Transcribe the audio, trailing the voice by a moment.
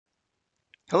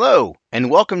Hello, and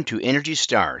welcome to Energy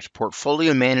Star's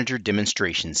Portfolio Manager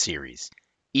Demonstration Series.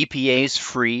 EPA's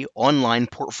free online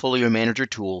portfolio manager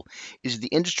tool is the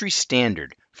industry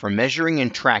standard for measuring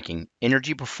and tracking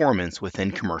energy performance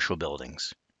within commercial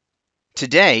buildings.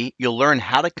 Today, you'll learn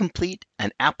how to complete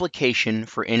an application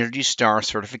for Energy Star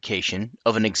certification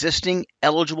of an existing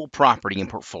eligible property in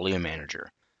Portfolio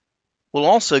Manager. We'll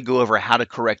also go over how to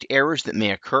correct errors that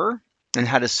may occur and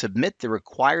how to submit the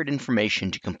required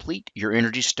information to complete your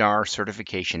Energy Star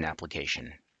certification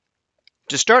application.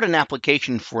 To start an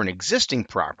application for an existing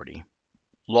property,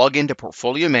 log into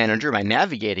Portfolio Manager by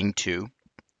navigating to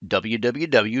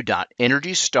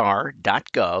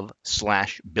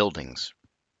www.energystar.gov/buildings.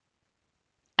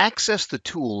 Access the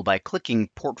tool by clicking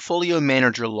Portfolio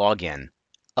Manager Login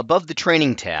above the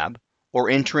Training tab or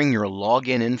entering your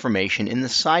login information in the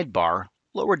sidebar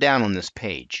lower down on this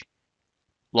page.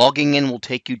 Logging in will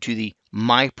take you to the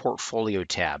My Portfolio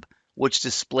tab, which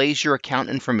displays your account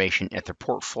information at the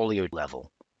portfolio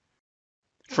level.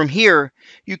 From here,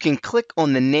 you can click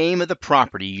on the name of the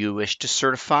property you wish to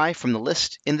certify from the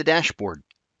list in the dashboard.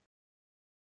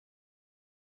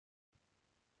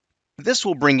 This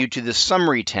will bring you to the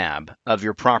Summary tab of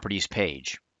your property's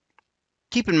page.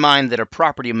 Keep in mind that a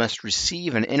property must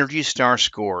receive an Energy Star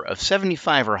score of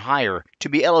 75 or higher to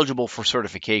be eligible for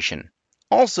certification.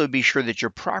 Also, be sure that your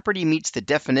property meets the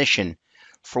definition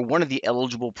for one of the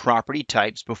eligible property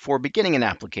types before beginning an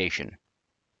application.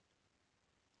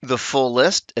 The full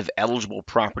list of eligible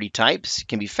property types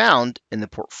can be found in the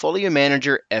Portfolio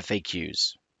Manager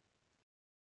FAQs.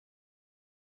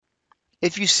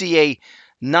 If you see a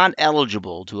Not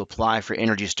Eligible to Apply for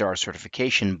Energy Star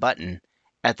Certification button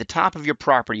at the top of your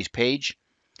property's page,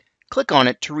 click on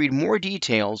it to read more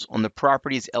details on the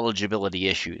property's eligibility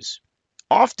issues.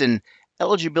 Often,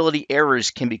 eligibility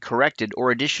errors can be corrected or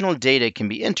additional data can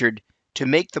be entered to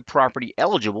make the property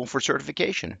eligible for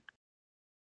certification.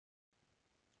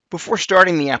 Before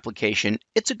starting the application,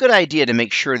 it's a good idea to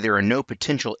make sure there are no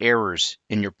potential errors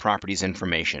in your property's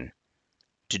information.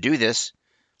 To do this,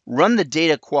 run the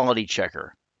Data Quality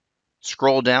Checker.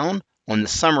 Scroll down on the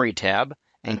Summary tab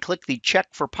and click the Check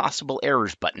for Possible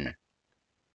Errors button.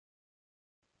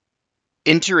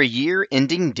 Enter a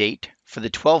year-ending date for the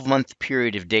 12-month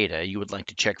period of data you would like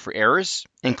to check for errors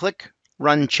and click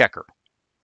Run Checker.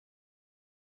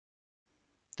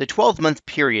 The 12-month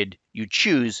period you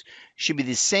choose should be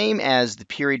the same as the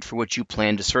period for which you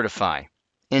plan to certify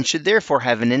and should therefore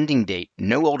have an ending date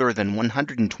no older than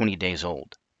 120 days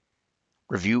old.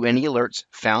 Review any alerts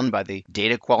found by the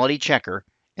Data Quality Checker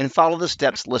and follow the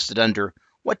steps listed under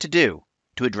What to Do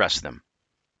to address them.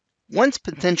 Once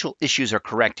potential issues are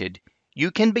corrected, you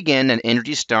can begin an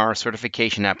Energy Star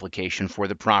certification application for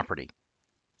the property.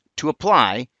 To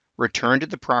apply, return to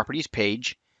the property's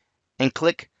page and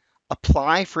click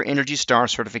Apply for Energy Star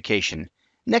certification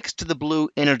next to the blue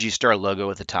Energy Star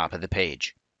logo at the top of the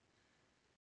page.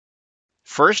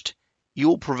 First, you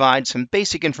will provide some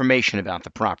basic information about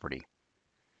the property.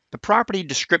 The property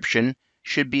description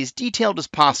should be as detailed as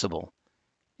possible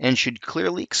and should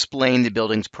clearly explain the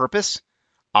building's purpose,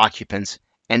 occupants,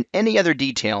 and any other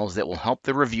details that will help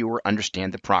the reviewer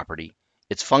understand the property,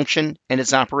 its function, and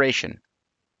its operation.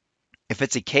 If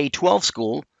it's a K-12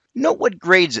 school, note what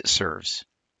grades it serves.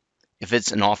 If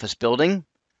it's an office building,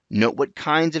 note what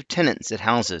kinds of tenants it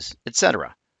houses,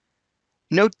 etc.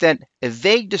 Note that a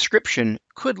vague description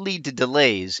could lead to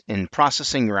delays in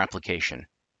processing your application.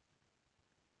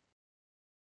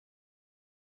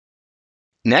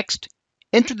 Next,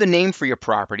 enter the name for your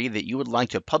property that you would like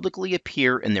to publicly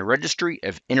appear in the Registry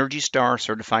of Energy Star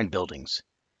Certified Buildings.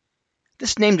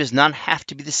 This name does not have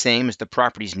to be the same as the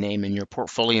property's name in your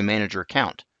Portfolio Manager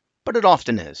account, but it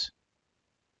often is.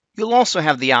 You'll also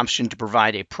have the option to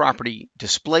provide a property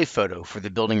display photo for the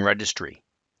building registry.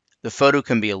 The photo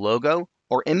can be a logo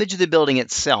or image of the building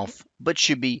itself, but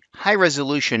should be high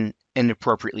resolution and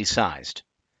appropriately sized.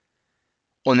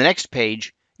 On the next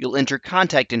page, you'll enter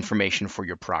contact information for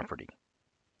your property.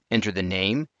 Enter the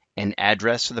name and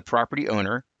address of the property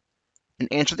owner, and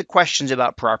answer the questions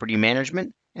about property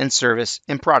management and service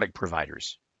and product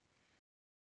providers.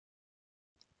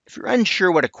 If you're unsure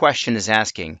what a question is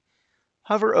asking,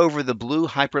 hover over the blue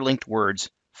hyperlinked words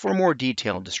for a more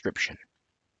detailed description.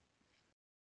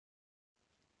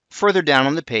 Further down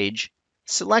on the page,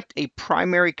 select a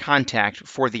primary contact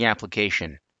for the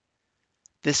application.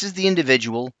 This is the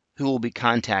individual who will be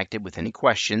contacted with any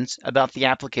questions about the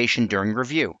application during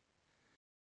review.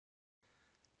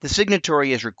 The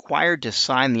signatory is required to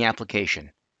sign the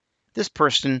application. This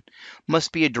person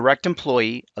must be a direct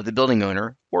employee of the building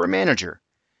owner or a manager.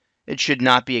 It should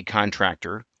not be a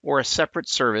contractor or a separate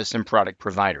service and product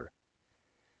provider.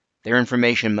 Their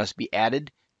information must be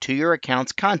added to your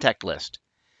account's contact list,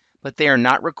 but they are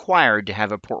not required to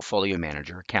have a Portfolio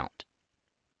Manager account.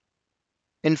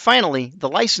 And finally, the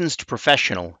licensed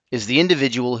professional is the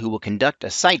individual who will conduct a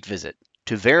site visit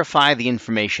to verify the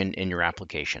information in your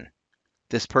application.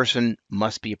 This person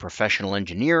must be a professional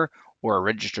engineer or a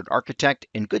registered architect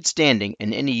in good standing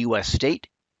in any U.S. state,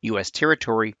 U.S.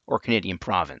 territory, or Canadian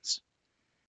province.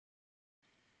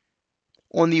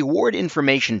 On the award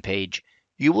information page,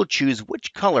 you will choose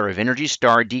which color of Energy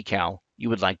Star decal you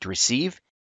would like to receive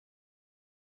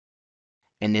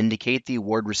and indicate the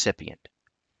award recipient.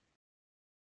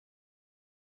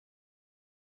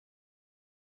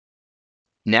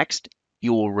 Next,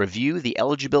 you will review the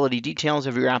eligibility details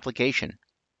of your application.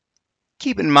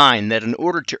 Keep in mind that in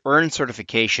order to earn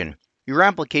certification, your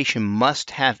application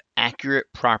must have accurate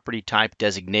property type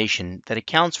designation that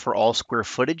accounts for all square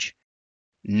footage,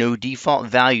 no default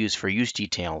values for use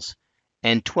details,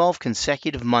 and 12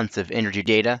 consecutive months of energy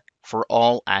data for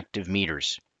all active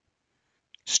meters.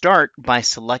 Start by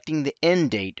selecting the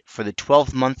end date for the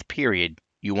 12-month period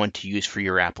you want to use for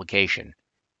your application.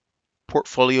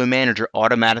 Portfolio Manager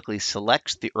automatically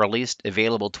selects the earliest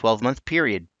available 12-month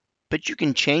period, but you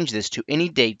can change this to any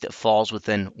date that falls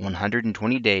within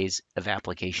 120 days of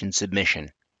application submission.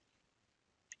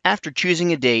 After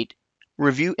choosing a date,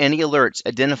 review any alerts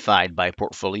identified by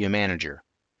Portfolio Manager.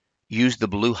 Use the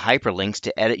blue hyperlinks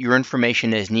to edit your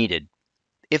information as needed.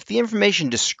 If the information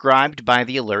described by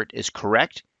the alert is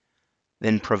correct,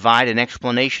 then provide an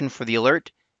explanation for the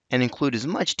alert and include as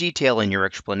much detail in your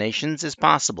explanations as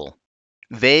possible.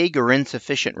 Vague or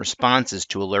insufficient responses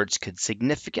to alerts could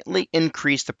significantly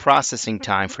increase the processing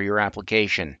time for your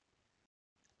application.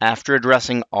 After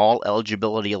addressing all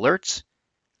eligibility alerts,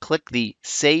 click the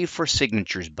Save for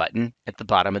Signatures button at the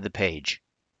bottom of the page.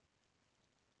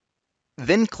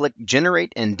 Then click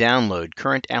Generate and Download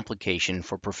Current Application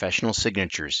for Professional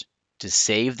Signatures to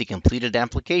save the completed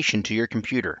application to your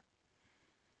computer.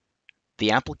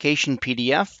 The application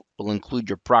PDF will include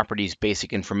your property's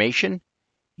basic information,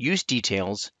 use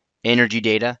details, energy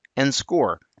data, and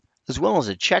score, as well as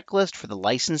a checklist for the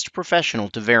licensed professional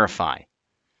to verify.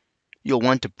 You'll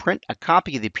want to print a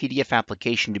copy of the PDF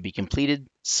application to be completed,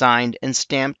 signed, and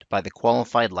stamped by the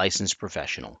qualified licensed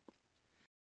professional.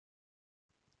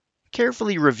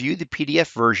 Carefully review the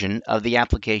PDF version of the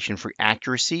application for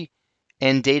accuracy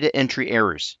and data entry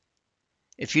errors.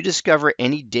 If you discover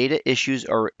any data issues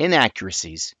or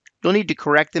inaccuracies, you'll need to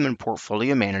correct them in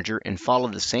Portfolio Manager and follow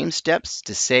the same steps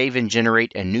to save and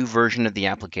generate a new version of the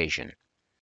application.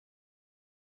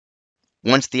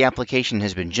 Once the application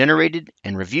has been generated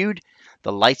and reviewed,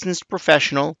 the licensed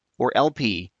professional, or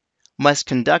LP, must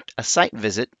conduct a site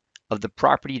visit of the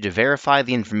property to verify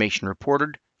the information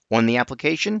reported on the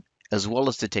application, as well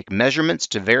as to take measurements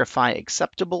to verify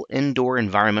acceptable indoor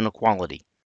environmental quality.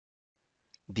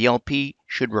 The LP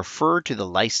should refer to the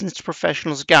licensed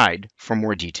professional's guide for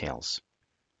more details.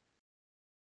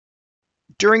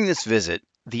 During this visit,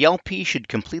 the LP should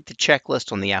complete the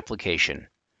checklist on the application.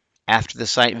 After the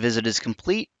site visit is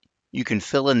complete, you can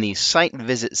fill in the Site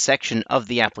Visit section of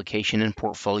the application in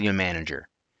Portfolio Manager.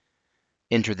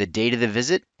 Enter the date of the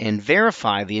visit and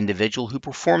verify the individual who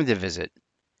performed the visit.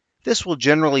 This will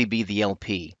generally be the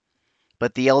LP,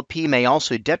 but the LP may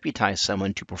also deputize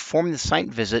someone to perform the site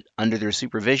visit under their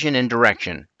supervision and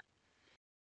direction.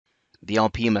 The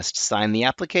LP must sign the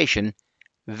application,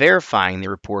 verifying the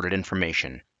reported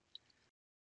information.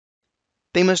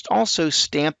 They must also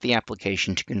stamp the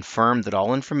application to confirm that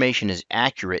all information is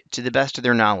accurate to the best of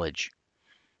their knowledge.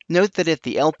 Note that if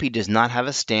the LP does not have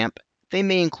a stamp, they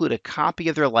may include a copy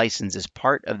of their license as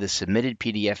part of the submitted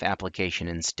PDF application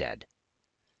instead.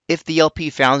 If the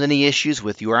LP found any issues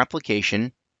with your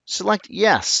application, select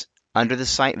Yes under the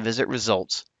site visit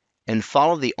results and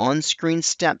follow the on-screen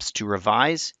steps to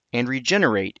revise and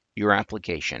regenerate your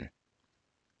application.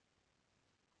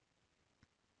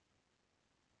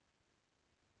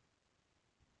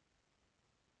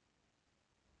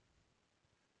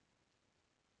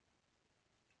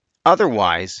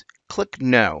 Otherwise, click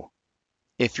No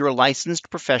if your licensed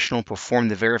professional performed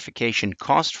the verification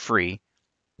cost-free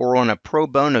or on a pro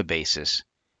bono basis.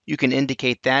 You can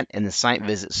indicate that in the site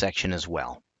visit section as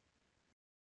well.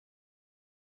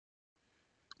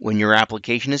 When your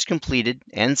application is completed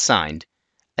and signed,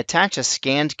 attach a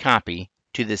scanned copy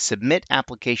to the Submit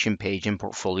Application page in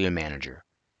Portfolio Manager.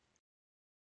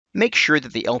 Make sure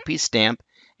that the LP stamp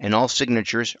and all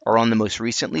signatures are on the most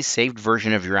recently saved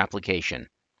version of your application.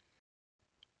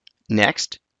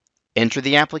 Next, enter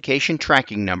the application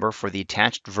tracking number for the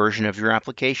attached version of your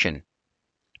application.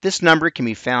 This number can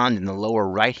be found in the lower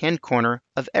right-hand corner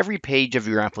of every page of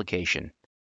your application.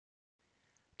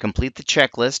 Complete the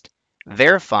checklist,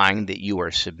 verifying that you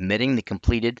are submitting the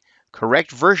completed,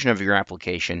 correct version of your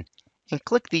application, and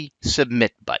click the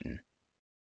Submit button.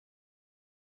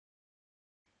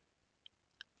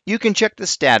 You can check the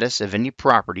status of any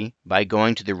property by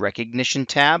going to the Recognition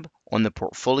tab on the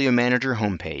Portfolio Manager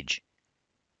homepage.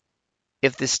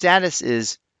 If the status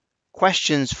is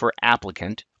Questions for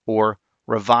Applicant or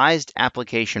Revised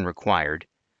Application Required,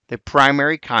 the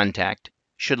primary contact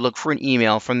should look for an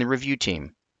email from the review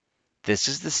team. This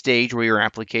is the stage where your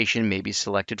application may be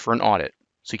selected for an audit,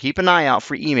 so keep an eye out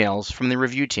for emails from the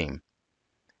review team.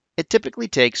 It typically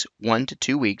takes 1 to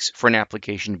 2 weeks for an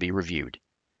application to be reviewed.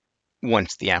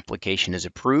 Once the application is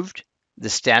approved, the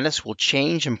status will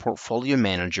change in Portfolio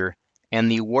Manager,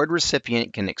 and the award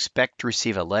recipient can expect to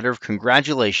receive a letter of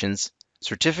congratulations,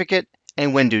 certificate,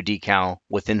 and window decal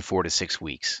within 4 to 6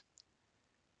 weeks.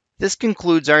 This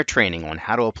concludes our training on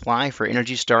how to apply for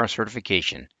ENERGY STAR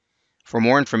certification. For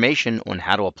more information on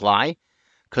how to apply,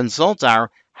 consult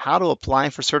our How to Apply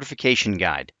for Certification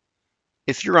guide.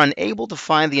 If you're unable to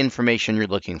find the information you're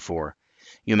looking for,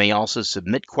 you may also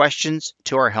submit questions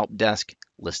to our help desk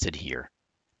listed here.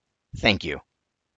 Thank you.